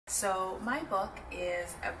So my book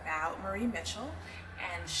is about Marie Mitchell,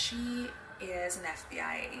 and she is an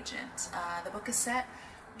FBI agent. The book is set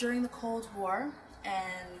during the Cold War,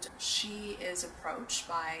 and she is approached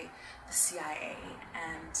by the CIA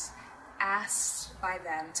and asked by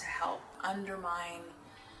them to help undermine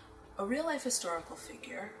a real-life historical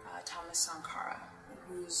figure, Thomas Sankara,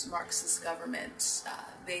 whose Marxist government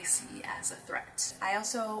they see as a threat. I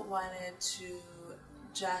also wanted to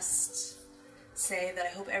just say that I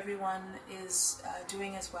hope everyone is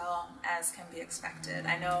doing as well as can be expected.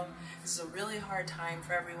 I know this is a really hard time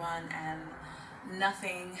for everyone, and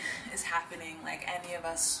nothing is happening like any of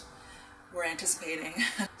us were anticipating.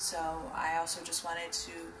 So I also just wanted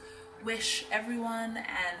to wish everyone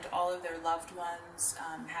and all of their loved ones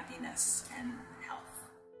happiness and